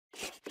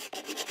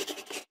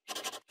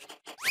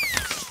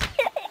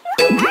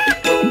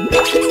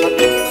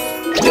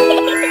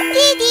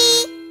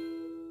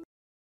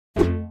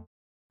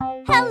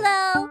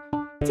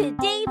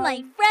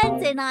My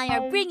friends and I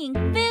are bringing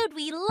food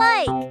we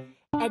like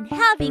and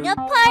having a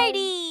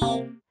party.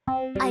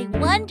 I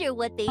wonder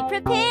what they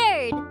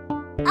prepared.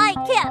 I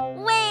can't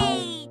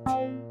wait.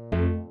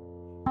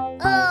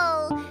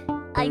 Oh,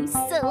 I'm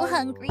so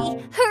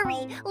hungry.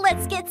 Hurry,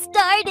 let's get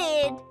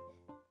started.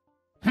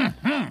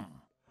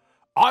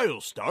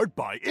 I'll start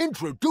by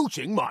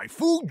introducing my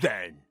food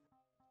then.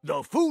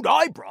 The food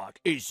I brought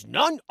is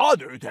none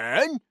other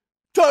than...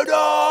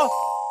 Ta-da!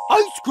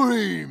 Ice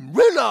cream!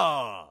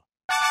 Rilla!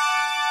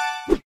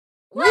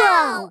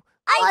 Wow!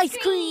 Ice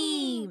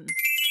cream!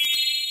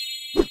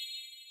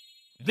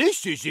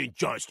 This isn't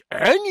just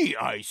any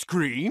ice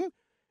cream.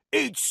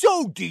 It's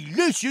so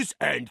delicious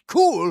and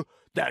cool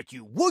that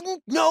you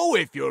wouldn't know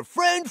if your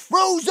friend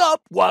froze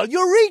up while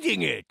you're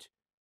eating it.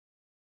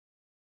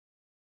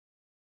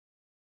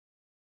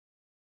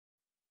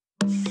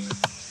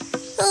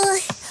 Oh,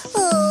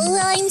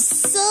 I'm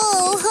so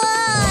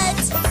hot!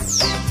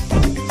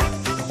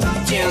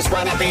 Choose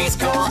one of these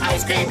cool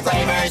ice cream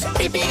flavors,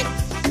 beep beep.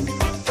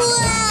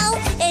 Wow!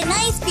 An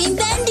ice cream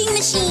vending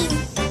machine!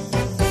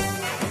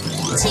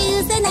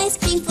 Choose an ice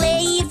cream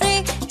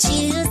flavor.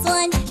 Choose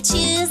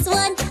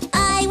one.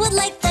 I would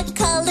like the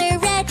color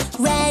red.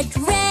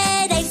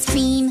 Red ice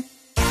cream.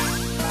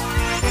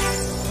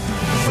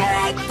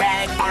 Red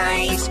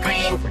ice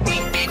cream,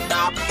 beep beep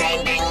bop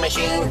vending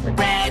machine.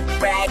 Red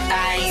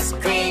ice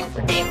cream,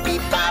 beep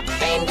beep bop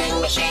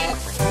vending machine.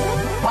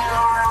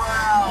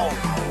 Wow!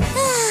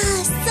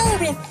 So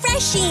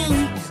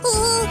refreshing.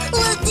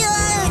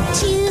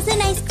 Choose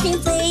an ice cream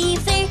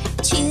flavor.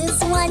 Choose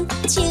one.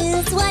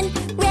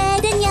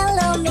 Red and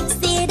yellow, mix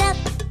it up.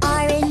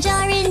 Orange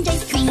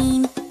ice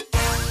cream.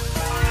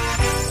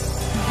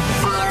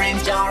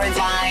 Orange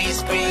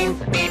ice cream,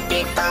 beep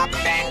beep bop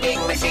vending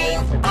machine.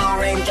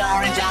 Orange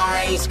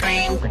ice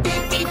cream,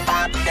 beep beep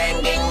bop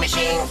vending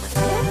machine.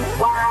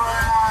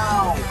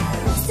 Wow!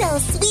 So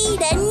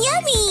sweet and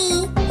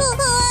yummy.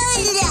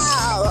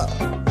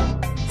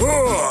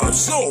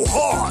 So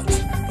hot!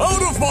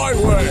 Out of my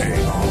way!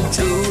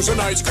 Choose an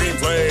ice cream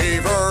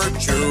flavor.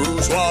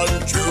 Choose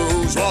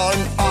one.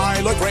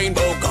 I like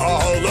rainbow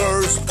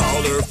colors.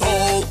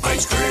 Colorful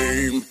ice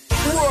cream.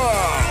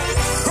 Wow!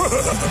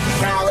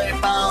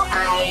 Colorful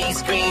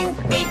ice cream,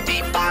 beep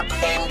beep bop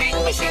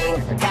vending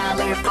machine.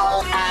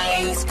 Colorful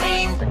ice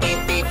cream,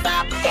 beep beep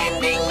bop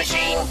vending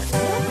machine.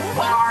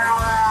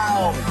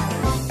 Wow!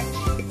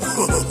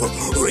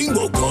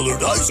 Rainbow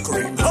colored ice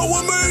cream. How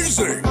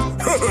amazing!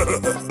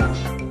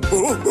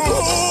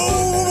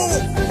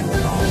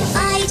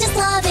 I just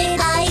love it,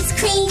 ice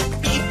cream.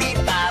 Beep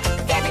beep bop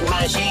vending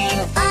machine.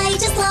 I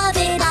just love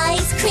it,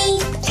 ice cream.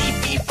 Beep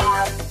beep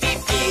bop, beep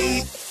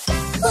beep.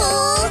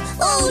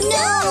 Oh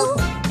no!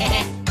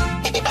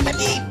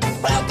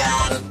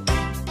 Welcome.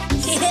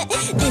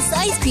 This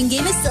ice cream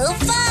game is so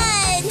fun!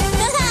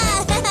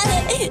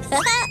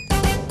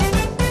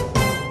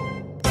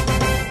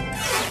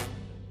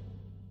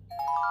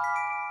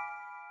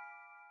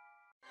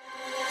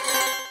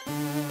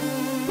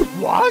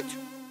 What?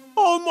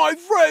 All my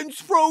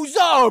friends froze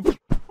up!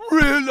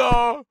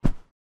 Rilla!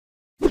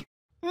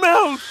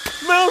 Melt,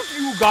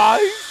 you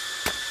guys!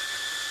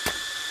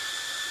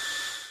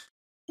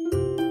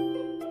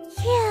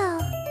 Phew,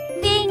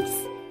 thanks.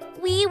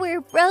 We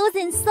were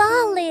frozen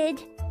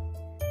solid.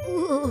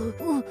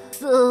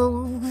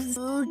 So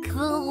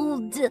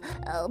cold,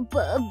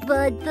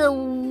 but the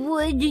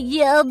wood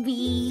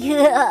yummy.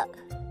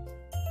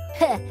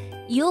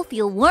 You'll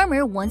feel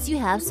warmer once you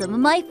have some of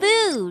my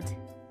food.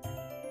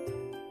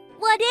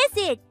 What is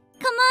it?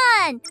 Come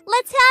on,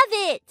 let's have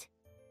it.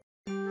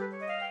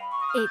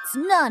 It's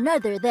none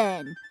other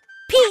than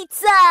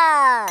pizza!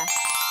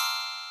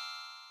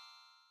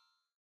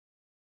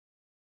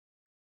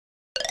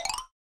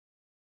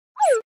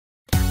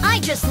 I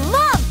just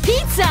love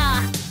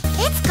pizza!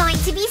 It's going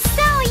to be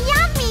so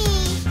yummy!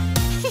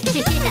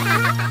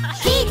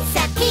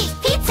 Pizza,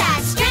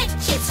 pizza,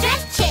 stretch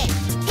it!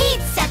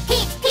 Pizza,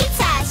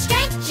 pizza,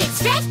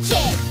 stretch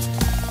it!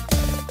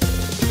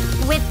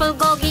 With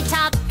bulgogi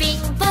topping,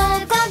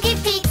 bulgogi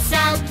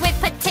pizza. With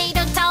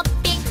potato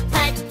topping,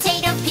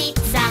 potato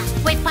pizza.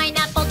 With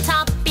pineapple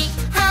topping,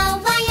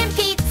 Hawaiian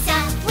pizza.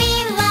 We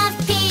love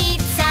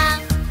pizza!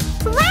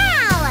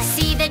 Wow!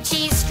 See the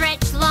cheese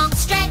stretch long,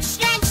 stretch.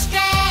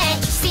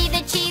 See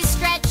the cheese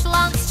stretch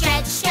long,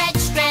 stretch.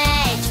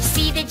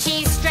 See the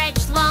cheese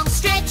stretch long,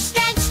 stretch.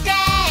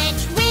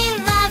 We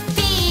love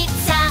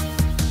pizza!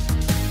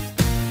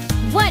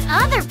 What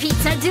other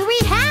pizza do we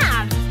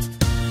have?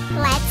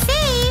 Let's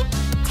see!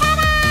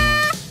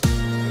 Ta-da!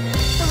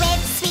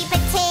 With sweet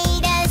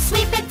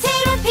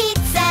potato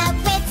pizza.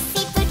 With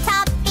seafood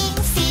topping,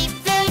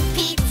 seafood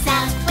pizza.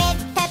 With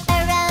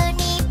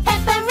pepperoni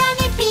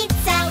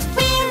pizza.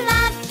 We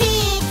love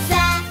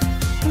pizza!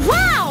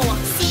 Wow!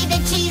 See the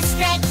cheese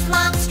stretch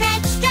long,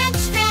 stretch.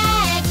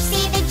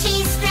 See the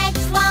cheese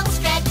stretch long,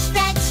 stretch.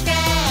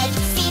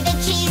 See the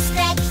cheese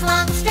stretch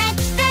long, stretch.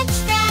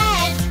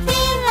 We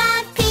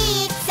love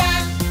pizza!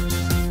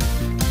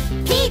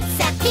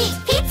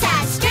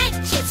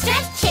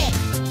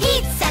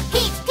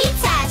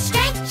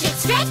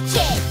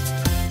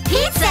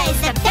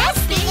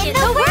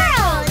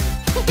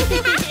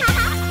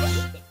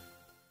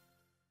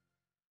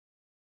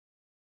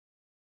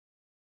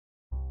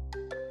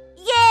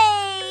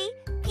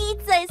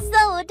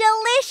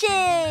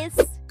 delicious!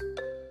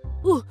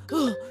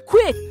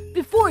 Quick,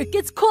 before it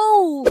gets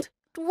cold!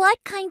 What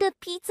kind of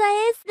pizza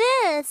is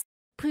this?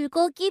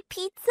 Bulgogi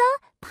pizza?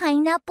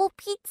 Pineapple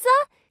pizza?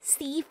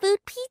 Seafood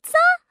pizza?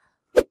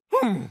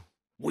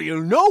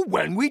 We'll know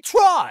when we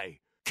try.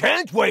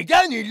 Can't wait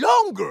any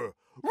longer.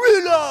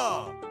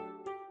 Rilla!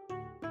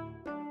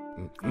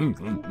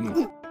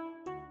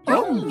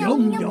 Yum,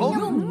 yum,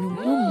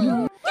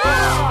 yum.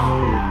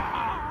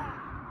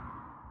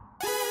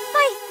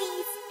 Spicy!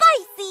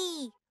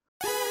 Spicy!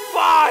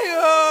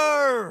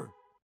 Fire!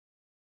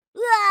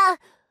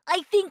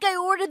 I think I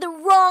ordered the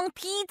wrong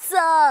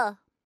pizza.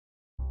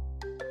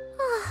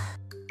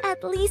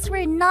 At least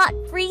we're not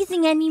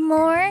freezing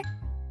anymore.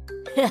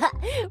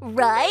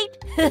 Right?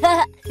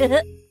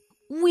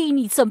 We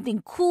need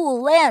something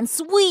cool and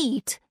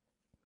sweet.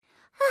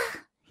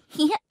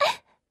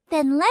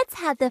 Then let's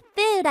have the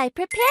food I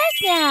prepared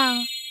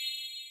now.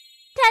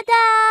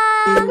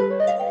 Ta-da!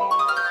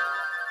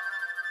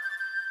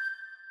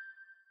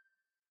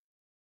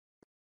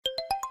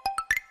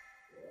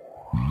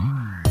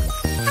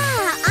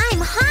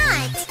 I'm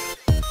hot.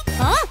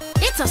 Huh?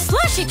 It's a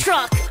slushy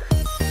truck.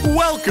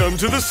 Welcome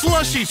to the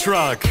slushy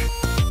truck.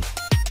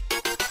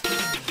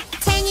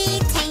 Tangy,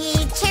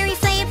 tangy, cherry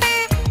flavor.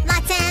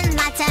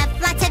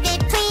 Lots of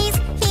it, please.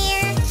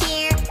 Here,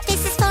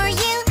 this is for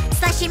you.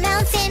 Slushy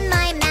melts in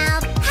my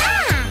mouth. Ha!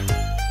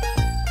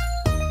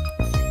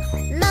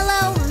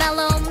 Mellow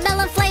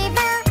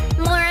flavor.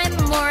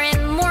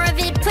 More of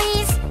it,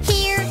 please.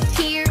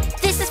 Here,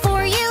 this is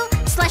for you.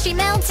 Slushy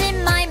melts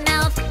in my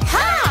mouth.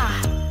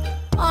 Ha!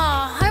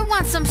 Oh, I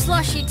want some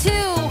slushy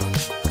too.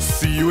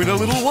 See you in a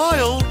little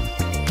while.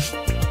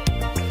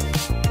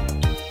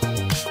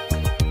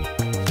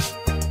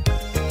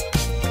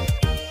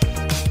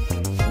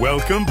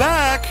 Welcome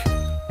back.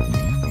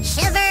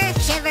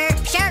 Shiver,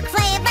 shark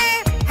flavor.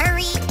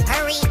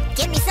 Hurry,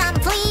 give me some,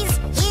 please.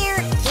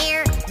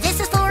 Here, this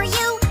is for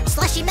you.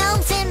 Slushy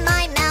melts in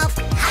my mouth.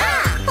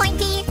 Ha!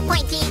 Pointy,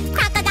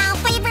 crocodile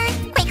flavor.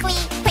 Quickly,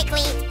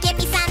 give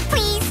me some,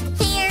 please.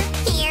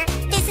 Here,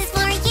 this is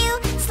for you.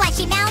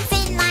 Slushy melts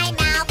in my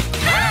mouth.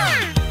 Ha!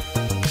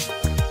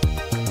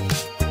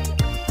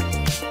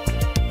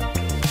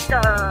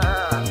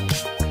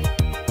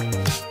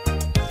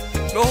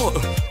 Oh,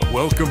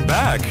 welcome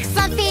back.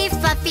 Fluffy,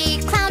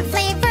 cloud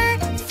flavor.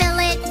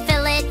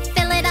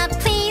 Fill it up,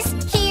 please.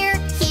 Here,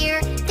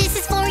 this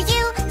is for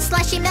you.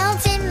 Slushy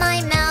melts in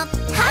my mouth.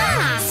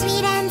 Ha!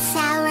 Sweet and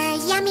sour,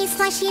 yummy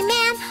slushy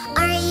man.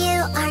 Are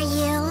you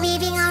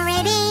leaving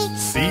already?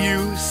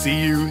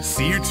 See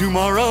you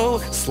tomorrow.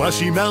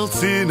 Slushy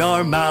melts in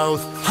our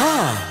mouth.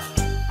 Ha!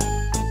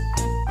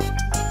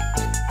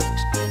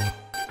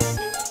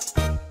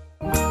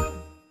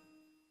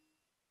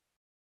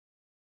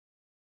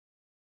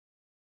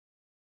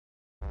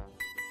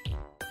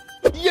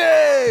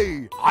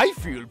 Yay! I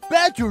feel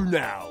better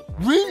now.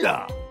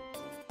 Rilla!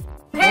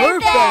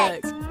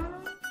 Perfect!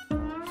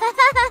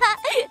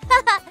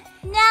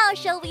 Now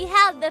shall we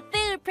have the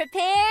food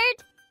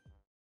prepared?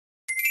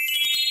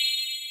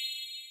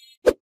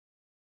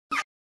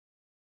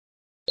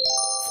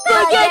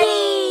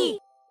 Spaghetti!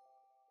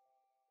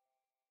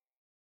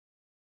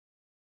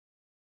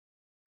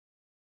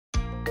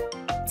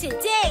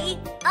 Today,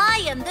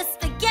 I am the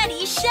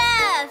spaghetti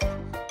chef!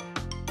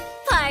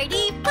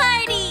 Party!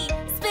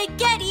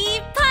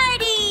 Spaghetti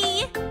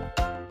party!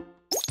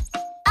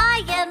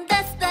 I am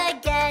the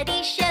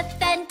spaghetti chef,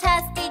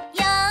 fantastic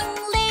young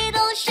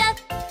little chef.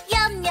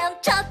 Yum,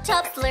 chop,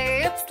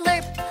 slurp,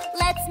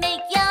 let's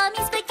make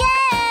yummy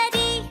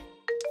spaghetti.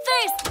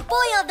 First,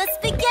 boil the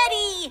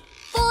spaghetti.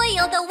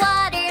 Boil the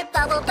water,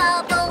 bubble.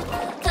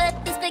 Put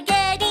the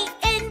spaghetti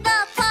in the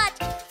pot.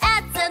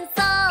 Add some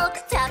salt,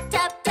 tap.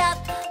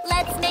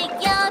 Let's make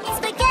yummy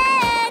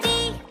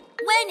spaghetti.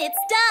 When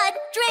it's done,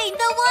 drain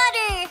the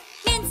water.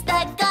 Mince the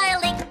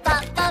garlic,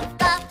 pop.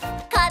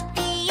 Cut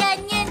the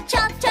onion,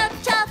 chop.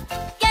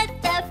 Get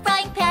the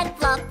frying pan,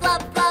 flop.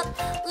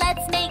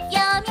 Let's make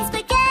yummy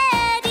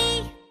spaghetti.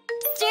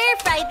 Stir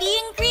fry the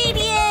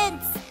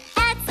ingredients.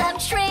 Add some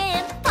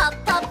shrimp, pop.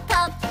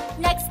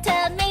 Next,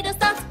 tomato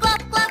sauce,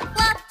 glop.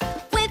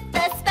 With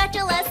the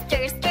spatula,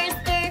 stir.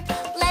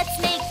 Let's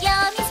make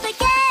yummy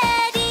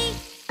spaghetti.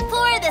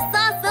 Pour the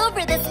sauce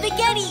over the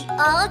spaghetti.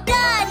 All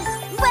done.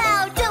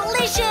 Wow,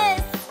 delicious.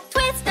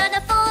 Twist on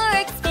a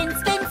fork, spin.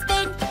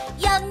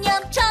 Yum,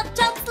 chop,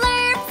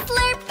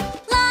 slurp.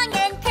 Long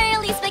and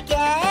curly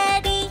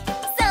spaghetti.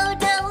 So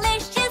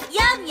delicious.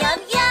 Yum.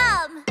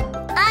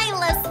 I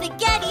love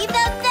spaghetti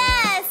the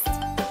best.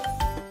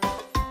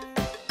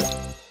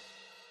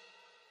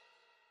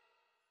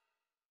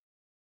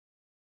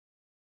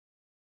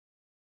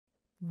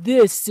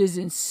 This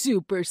isn't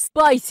super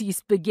spicy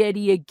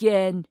spaghetti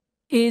again,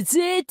 is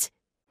it?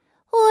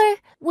 Or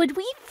would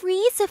we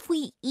freeze if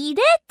we eat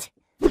it?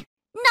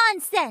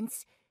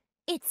 Nonsense!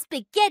 It's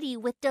spaghetti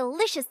with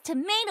delicious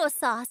tomato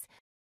sauce,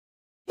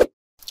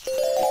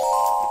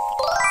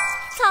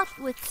 topped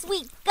with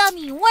sweet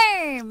gummy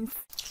worms.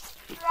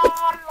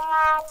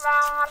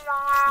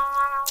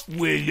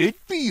 Will it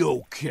be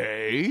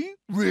okay,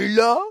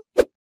 Rilla?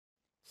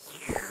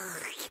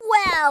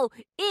 Wow!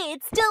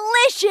 It's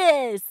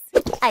delicious!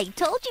 I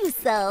told you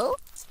so.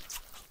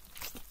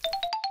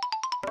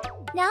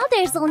 Now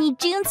there's only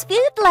June's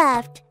food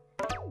left.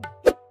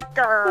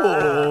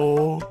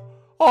 Oh,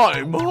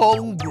 I'm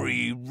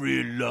hungry,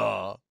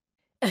 Rilla.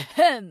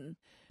 Ahem.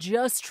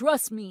 Just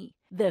trust me.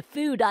 The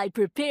food I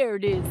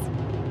prepared is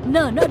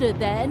none other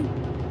than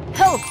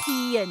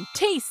healthy and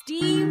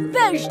tasty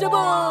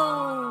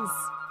vegetables.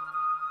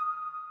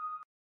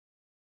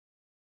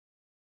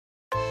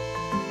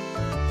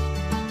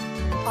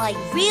 I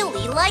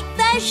really like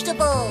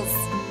vegetables.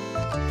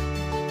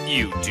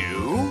 You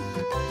do?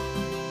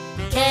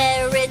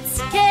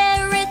 Carrots,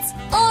 carrots,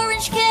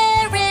 orange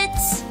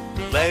carrots.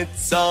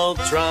 Let's all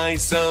try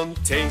some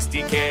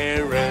tasty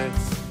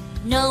carrots.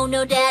 No,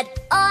 no, Dad,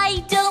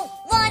 I don't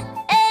want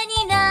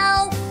any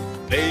now.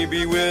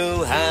 Baby,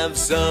 we'll have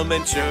some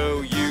and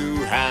show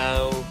you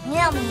how.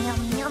 Yum,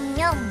 yum, yum,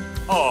 yum.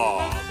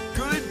 Aw,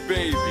 good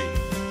baby.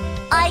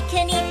 I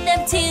can eat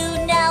them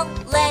too now.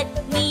 Let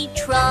me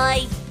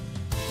try.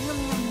 Yum,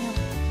 yum,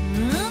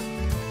 yum.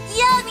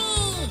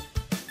 Yummy!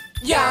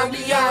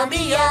 Yummy,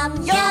 yummy,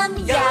 yum, yum,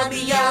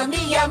 yummy,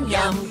 yummy, yum,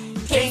 yum.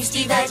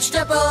 Tasty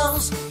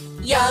vegetables,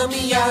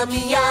 yummy,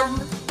 yummy,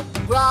 yum.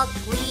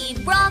 Broccoli,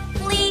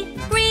 broccoli,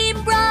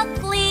 green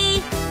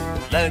broccoli.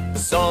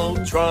 Let's all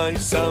try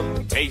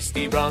some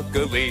tasty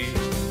broccoli.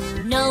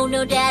 No,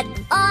 no, Dad,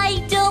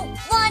 I don't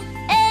want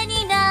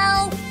any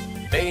now.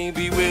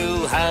 Baby,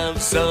 we'll have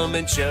some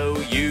and show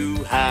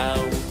you how.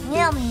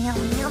 Yum,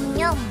 yum, yum,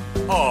 yum.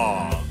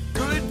 Aw,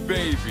 good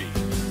baby.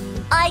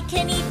 I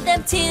can eat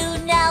them too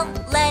now.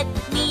 Let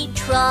me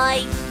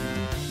try.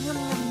 Yum,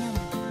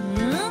 yum,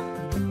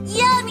 yum.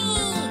 Yummy!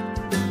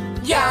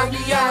 Yummy,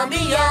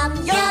 yummy, yum,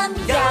 yum,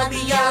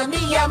 yummy, yummy,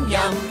 yum,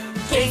 yum.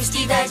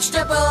 Tasty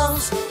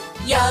vegetables,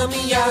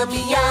 yummy,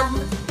 yummy, yum.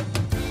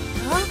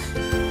 Huh?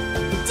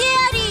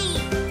 Daddy!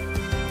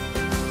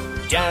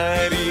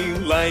 Daddy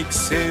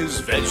likes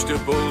his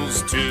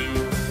vegetables too.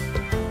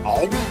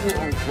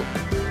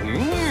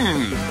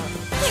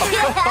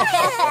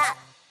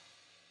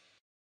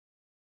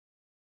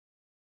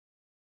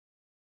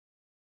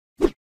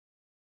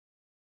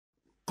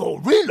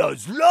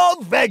 Gorillas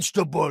love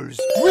vegetables.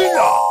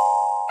 Rilla!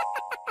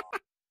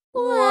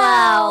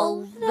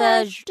 Wow,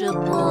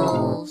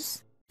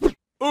 vegetables.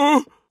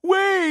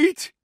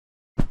 Wait!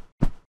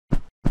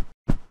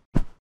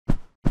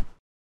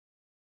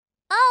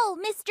 Oh,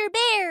 Mr.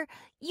 Bear,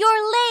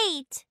 you're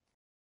late.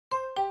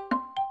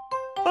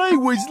 I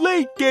was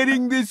late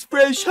getting this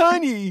fresh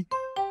honey.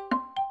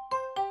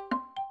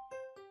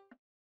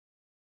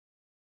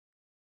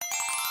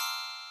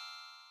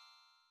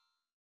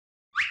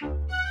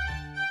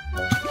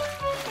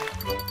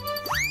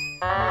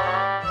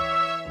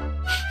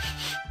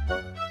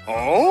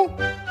 Huh?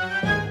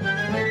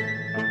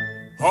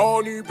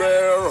 Honey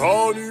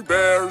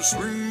bear,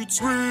 sweet,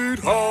 sweet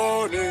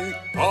honey.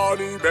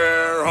 Honey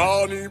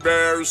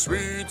bear,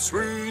 sweet,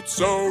 sweet,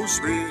 so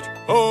sweet.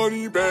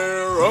 Honey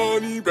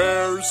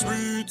bear,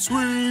 sweet,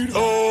 sweet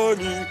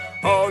honey.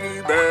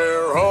 Honey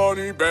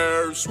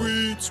bear,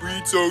 sweet,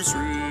 sweet, so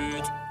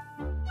sweet.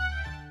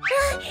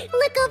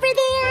 Look over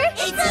there.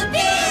 It's a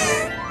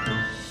bear!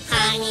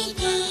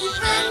 Honeybee,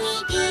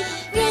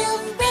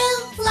 vroom,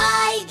 vroom,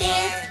 fly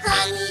there.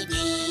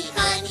 Honeybee,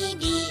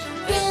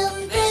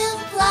 vroom, vroom,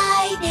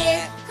 fly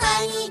there.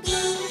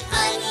 Honeybee,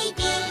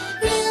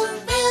 vroom,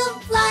 vroom,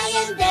 fly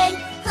and then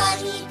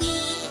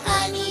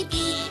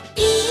honeybee,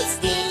 bee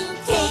sting,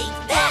 take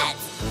that.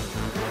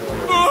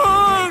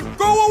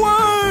 Go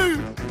away!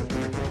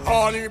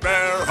 Honey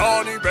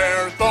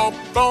bear, thump,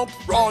 thump,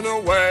 run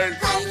away.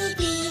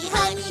 Honeybee,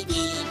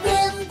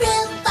 vroom,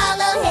 vroom,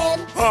 follow him.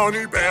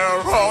 Honey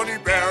bear,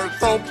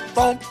 thump,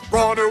 thump,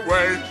 run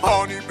away.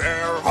 Honey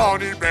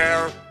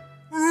bear.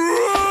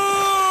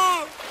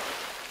 Roar!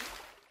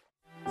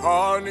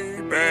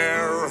 Honey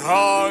bear.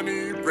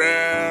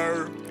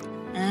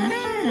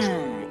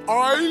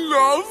 I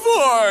love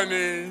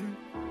honey.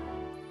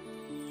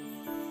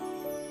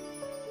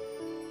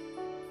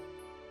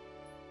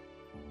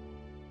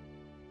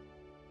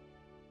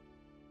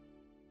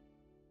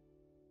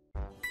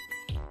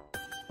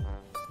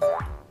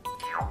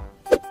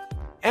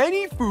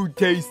 Any food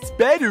tastes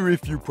better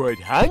if you put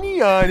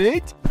honey on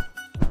it.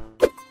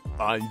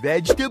 On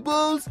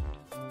vegetables.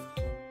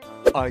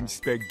 On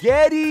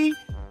spaghetti.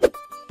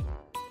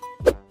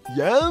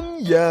 Yum,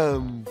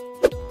 yum.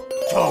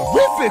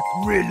 Terrific,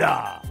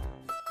 Rilla.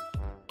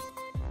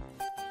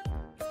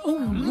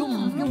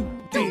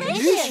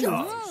 Delicious.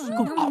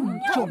 Look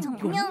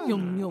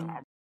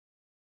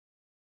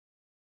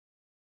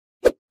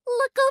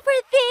over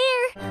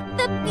there.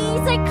 The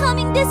bees are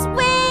coming this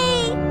way.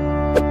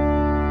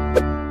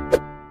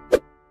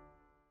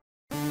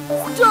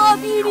 Stop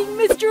eating,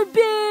 Mr.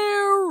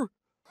 Bear!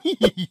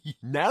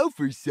 Now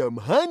for some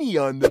honey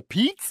on the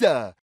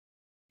pizza.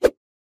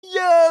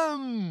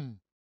 Yum!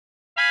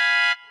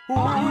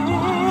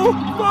 Oh,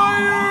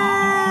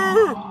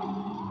 fire!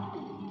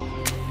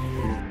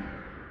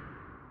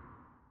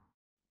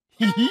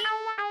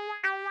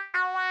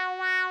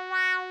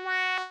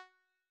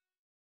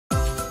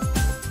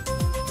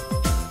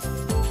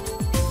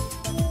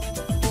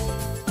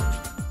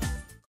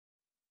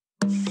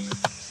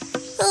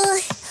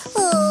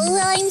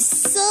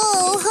 so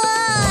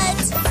hot.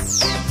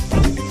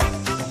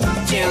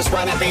 Choose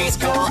one of these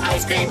cool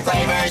ice cream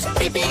flavors.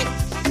 Beep beep.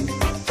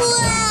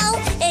 Wow,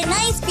 an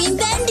ice cream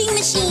vending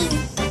machine.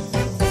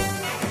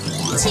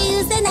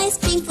 Choose an ice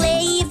cream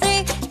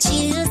flavor.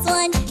 Choose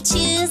one,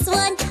 choose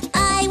one.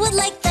 I would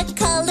like the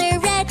color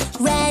red.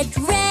 Red,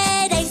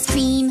 red ice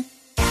cream.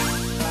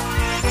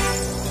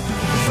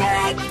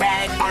 Red,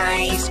 red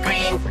ice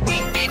cream.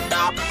 Beep beep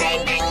bop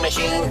vending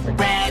machine.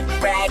 Red,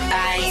 red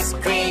ice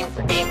cream.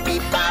 Beep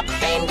beep bop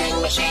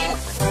vending machine.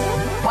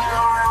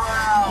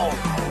 Wow!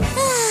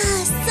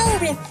 So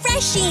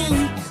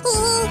refreshing.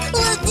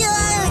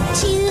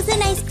 Choose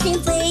an ice cream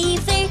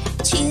flavor.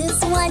 Choose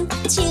one,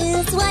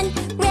 choose one.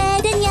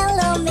 Red and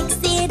yellow, mix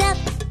it up.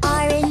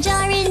 Orange,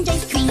 orange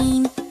ice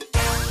cream.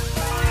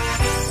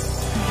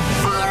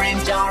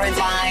 Orange, orange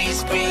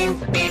ice cream.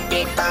 Beep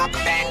beep bop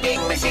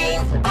vending machine.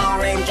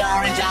 Orange,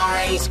 orange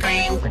ice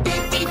cream.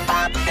 Beep beep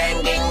bop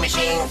vending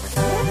machine.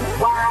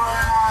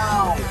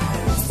 Wow!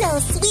 So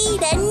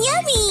sweet and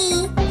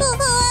yummy.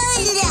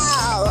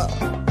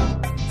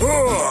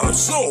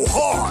 So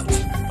hot!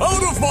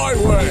 Out of my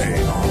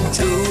way!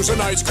 Choose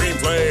an ice cream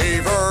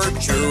flavor.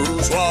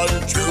 Choose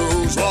one,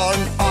 choose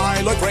one.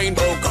 I like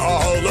rainbow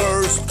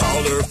colors.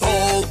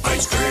 Colorful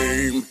ice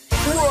cream.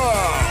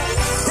 Wow!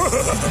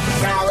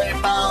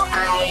 Colorful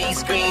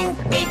ice cream.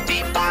 Beep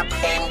beep bop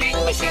vending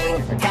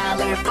machine.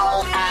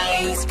 Colorful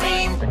ice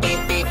cream.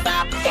 Beep beep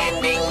bop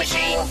vending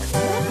machine.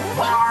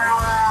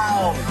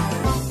 Wow!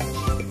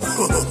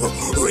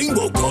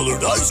 Rainbow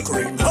colored ice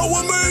cream. How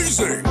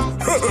amazing!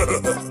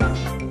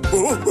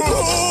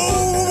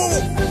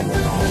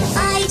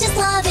 I just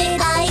love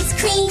it, ice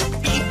cream.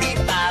 Beep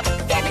beep bop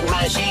vending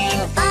machine.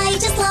 I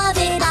just love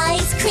it,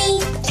 ice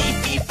cream.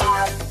 Beep beep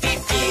bop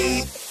beep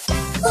beep.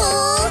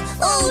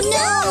 Oh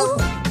no!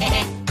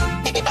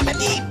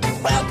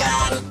 Well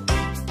done.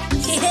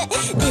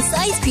 This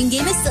ice cream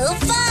game is so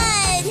fun!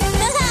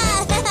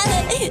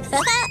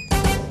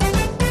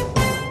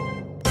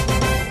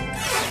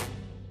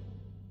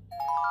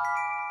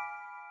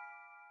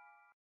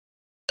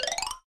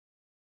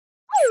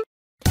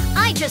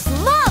 I just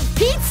love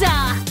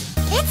pizza!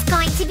 It's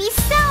going to be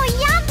so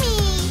yummy!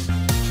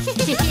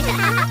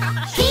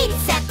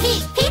 Pizza,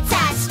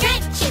 pizza,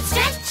 stretch it,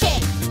 stretch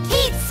it.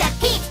 Pizza,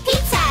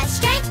 pizza,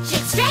 stretch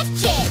it,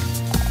 stretch it.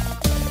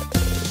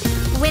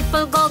 With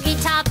bulgogi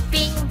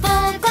topping,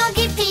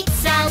 bulgogi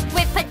pizza.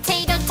 With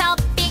potato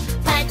topping,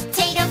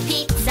 potato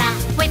pizza.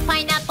 With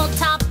pineapple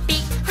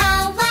topping,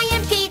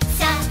 Hawaiian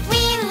pizza.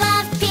 We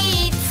love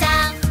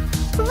pizza.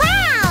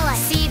 Wow!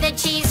 See the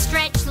cheese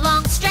stretch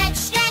long, stretch,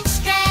 stretch,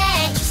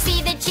 stretch.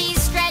 See the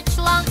cheese stretch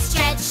long,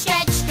 stretch,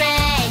 stretch,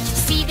 stretch.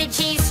 See the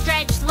cheese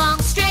stretch long,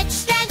 stretch,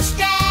 stretch,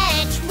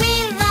 stretch.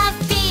 We love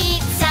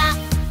pizza.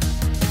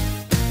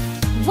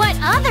 What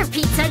other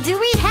pizza do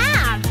we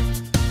have?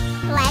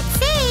 Let's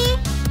see.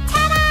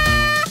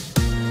 Ta-da!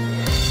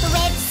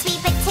 With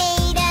sweet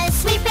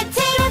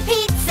potato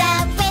pizza.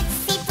 With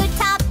seafood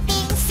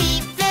topping,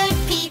 seafood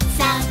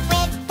pizza.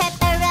 With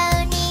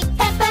pepperoni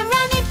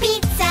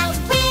pizza.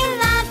 We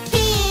love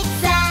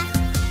pizza.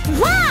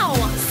 Wow!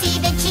 See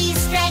the cheese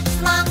stretch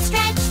long,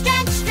 stretch,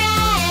 stretch,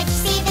 stretch.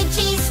 See the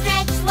cheese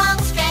stretch long,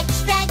 stretch,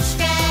 stretch,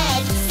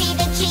 stretch. See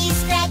the cheese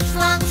stretch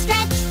long,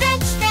 stretch,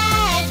 stretch,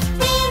 stretch.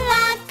 We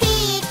love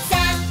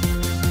pizza.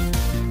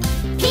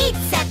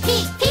 Pizza,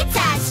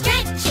 pizza,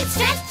 stretch it,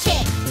 stretch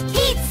it.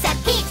 Pizza,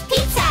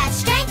 pizza,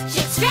 stretch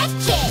it,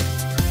 stretch it.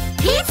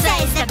 Pizza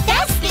is the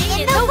best thing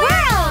in the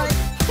world.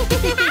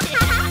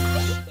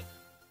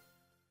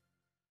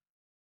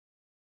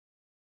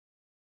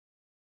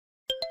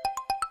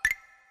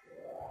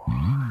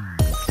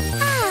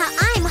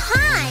 I'm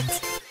hot.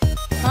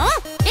 Huh?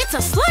 It's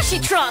a slushy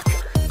truck!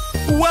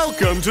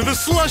 Welcome to the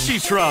slushy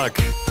truck.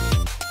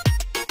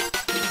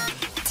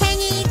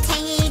 Tangy,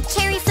 tangy,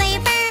 cherry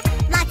flavor.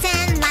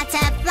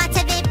 Lots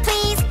of it,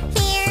 please.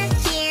 Here,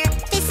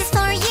 this is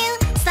for you.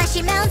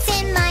 Slushy melts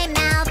in my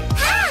mouth.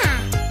 Ha!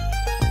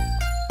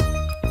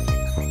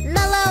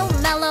 Mellow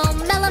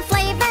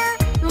flavor.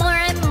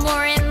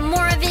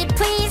 More of it,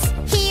 please.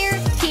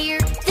 Here,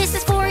 this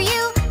is for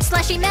you.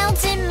 Slushy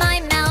melts in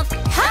my mouth.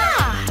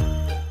 Ha!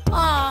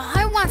 Aw,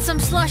 I want some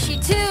slushy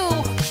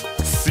too.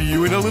 See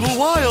you in a little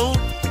while.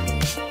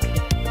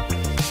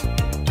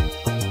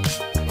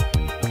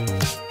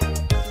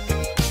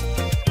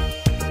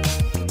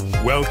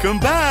 Welcome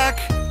back.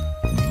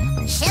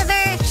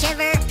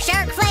 Shiver,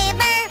 shark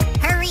flavor.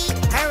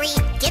 Hurry,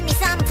 give me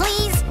some,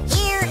 please.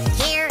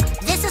 Here,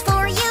 this is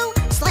for you.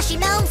 Slushy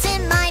melts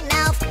in my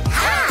mouth.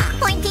 Ha!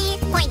 Pointy,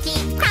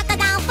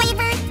 crocodile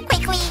flavor.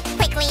 Quickly,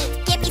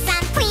 give me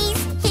some, please.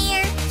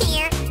 Here,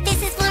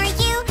 this is for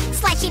you.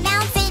 Slushy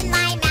melts in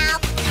my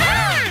mouth.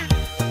 Ha!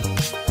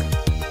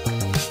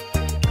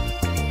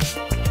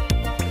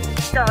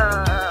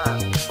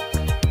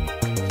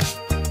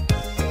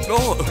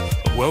 Oh,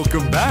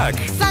 welcome back.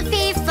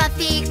 Fluffy,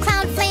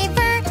 cloud flavor.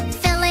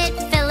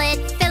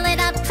 Fill it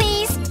up,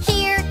 please.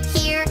 Here,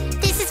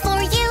 this is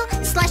for you.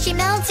 Slushy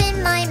melts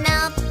in my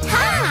mouth.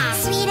 Ha!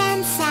 Sweet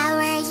and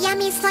sour,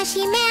 yummy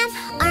slushy man.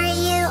 Are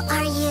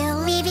you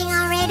leaving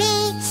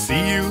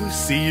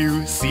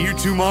see you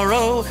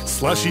tomorrow.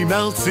 Slushy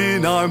melts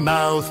in our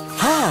mouth.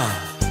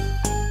 Ha!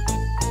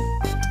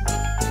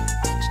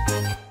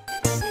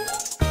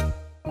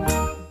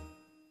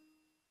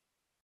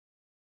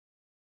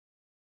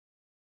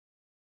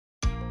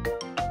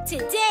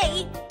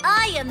 Today,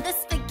 I am the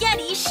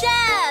spaghetti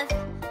chef.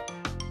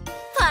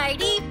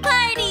 Party,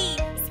 party,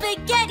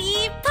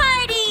 spaghetti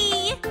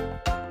party.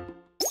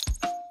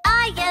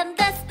 I am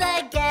the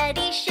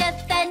spaghetti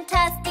chef,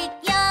 fantastic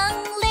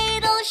young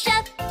little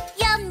chef.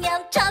 Yum,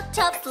 yum, chop,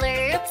 chop,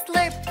 slurp,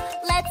 slurp.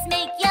 Let's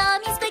make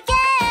yummy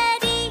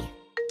spaghetti.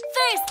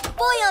 First,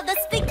 boil the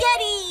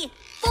spaghetti.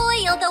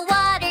 Boil the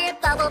water,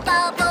 bubble,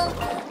 bubble.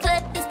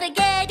 Put the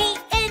spaghetti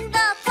in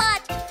the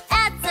pot.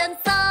 Add some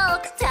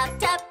salt, tap,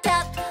 tap,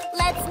 tap.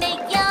 Let's make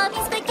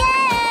yummy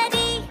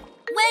spaghetti.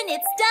 When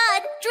it's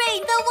done,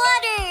 drain the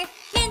water.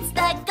 Mince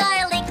the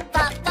garlic,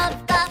 pop, pop,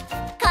 pop.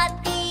 Cut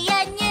the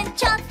onion,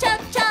 chop,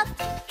 chop, chop.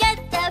 Get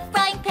the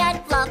frying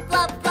pan, flop,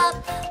 flop, flop.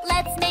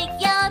 Let's make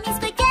yummy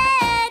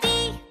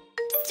spaghetti.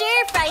 Stir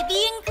fry the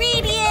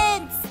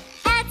ingredients.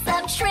 Add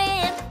some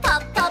shrimp,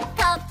 pop, pop,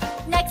 pop.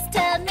 Next,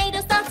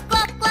 tomato sauce,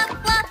 glop, glop,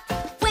 glop.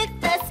 With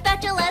the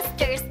spatula,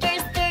 stir, stir,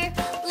 stir.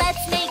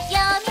 Let's make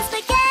yummy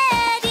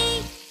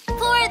spaghetti.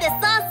 Pour the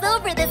sauce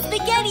over the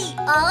spaghetti.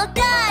 All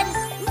done.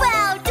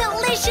 Wow,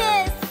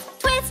 delicious.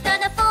 Twist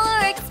on a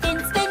fork, spin,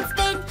 spin,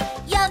 spin.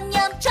 Yum,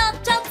 yum, chop,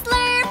 chop,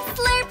 slurp,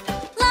 slurp.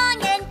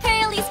 Long and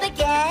curly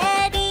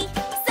spaghetti.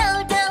 So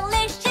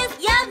delicious.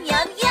 Yum,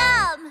 yum,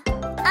 yum.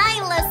 I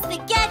love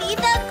spaghetti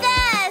the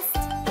best.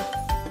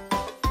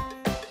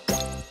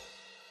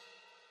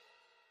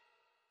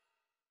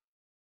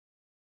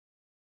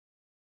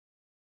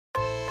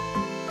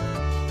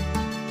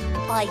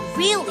 I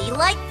really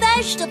like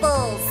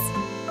vegetables.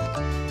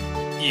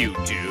 You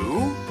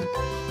do?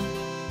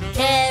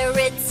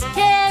 Carrots,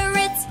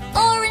 carrots,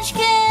 orange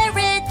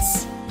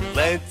carrots.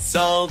 Let's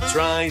all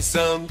try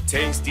some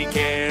tasty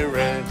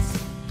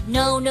carrots.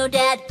 No, no,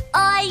 Dad,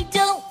 I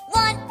don't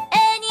want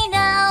any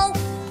now.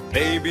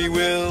 Maybe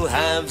we'll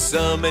have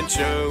some and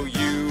show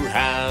you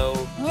how.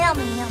 Yum,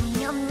 yum,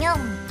 yum,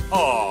 yum.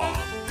 Aw,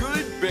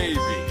 good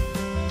baby.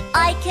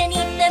 I can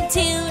eat them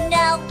too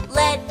now.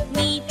 Let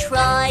me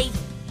try.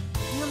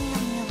 Yum,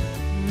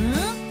 yum,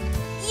 yum.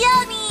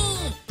 Yummy!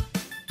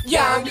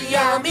 Yummy,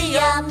 yummy,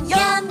 yum,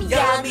 yum,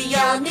 yummy,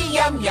 yummy,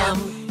 yum, yum.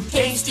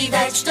 Tasty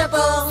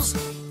vegetables.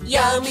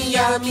 Yummy,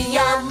 yummy,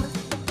 yum.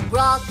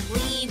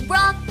 Broccoli,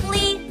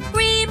 broccoli,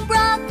 green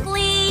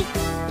broccoli.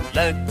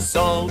 Let's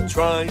all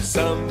try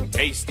some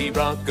tasty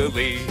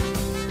broccoli.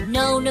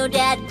 No, no,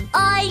 Dad,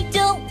 I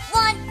don't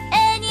want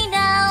any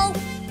now.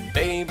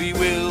 Maybe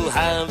we'll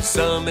have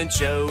some and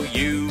show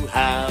you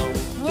how.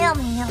 Yum,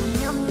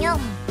 yum, yum,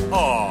 yum.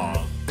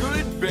 Aw,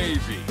 good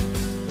baby.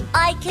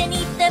 I can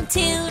eat them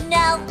too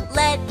now.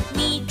 Let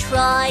me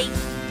try.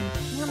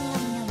 Yum,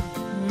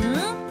 yum,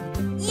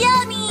 yum.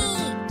 Yummy!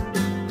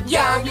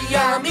 Yummy,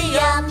 yummy,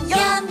 yum,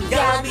 yum,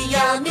 yummy,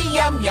 yummy,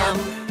 yum, yum.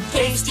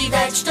 Tasty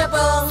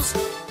vegetables.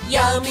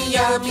 Yummy,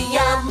 yummy,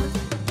 yum.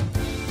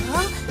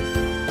 Huh?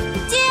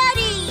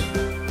 Daddy!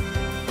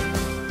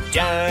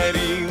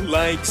 Daddy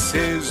likes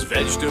his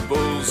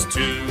vegetables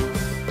too.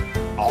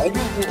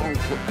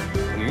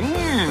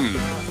 Mmm.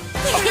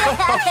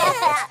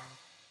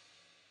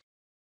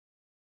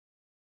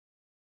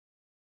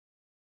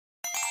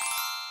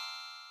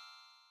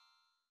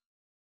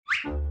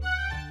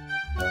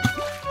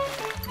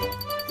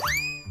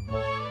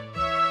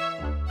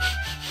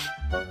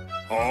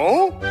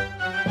 Huh?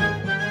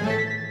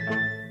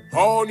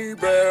 Honey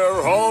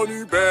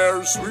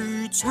bear,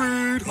 sweet,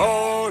 sweet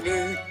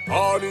honey.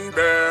 Honey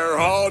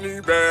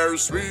bear,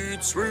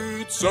 sweet,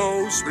 sweet,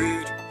 so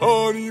sweet.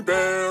 Honey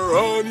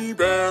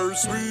bear,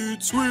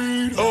 sweet,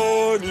 sweet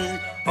honey.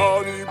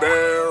 Honey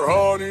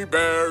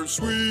bear,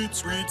 sweet,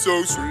 sweet,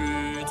 so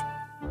sweet.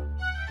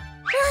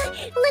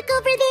 Look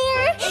over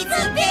there! It's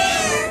a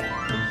bear!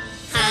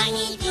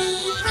 Honeybee,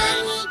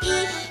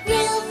 honeybee,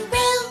 vroom,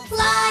 vroom,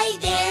 fly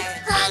there.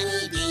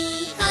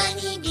 Honeybee,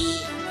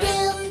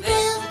 vroom,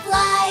 vroom,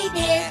 fly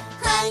there.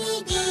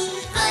 Honeybee,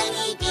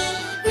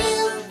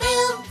 vroom,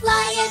 vroom,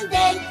 fly and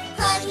then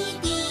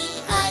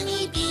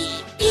honeybee,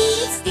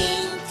 bee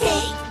sting,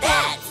 take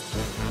that.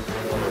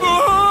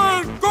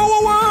 Go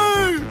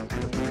away!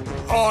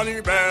 Honey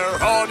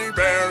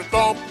bear,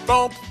 thump,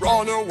 thump,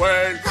 run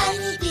away.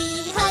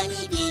 Honeybee,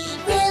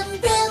 vroom,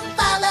 vroom,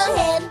 follow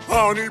him.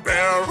 Honey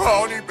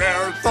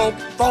bear, thump,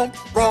 thump,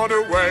 run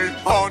away.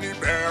 Honey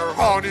bear.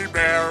 Honey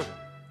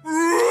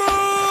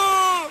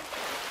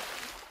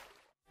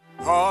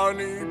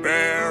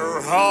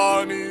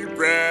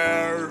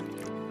bear,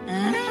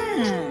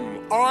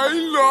 I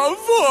love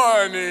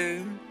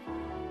honey.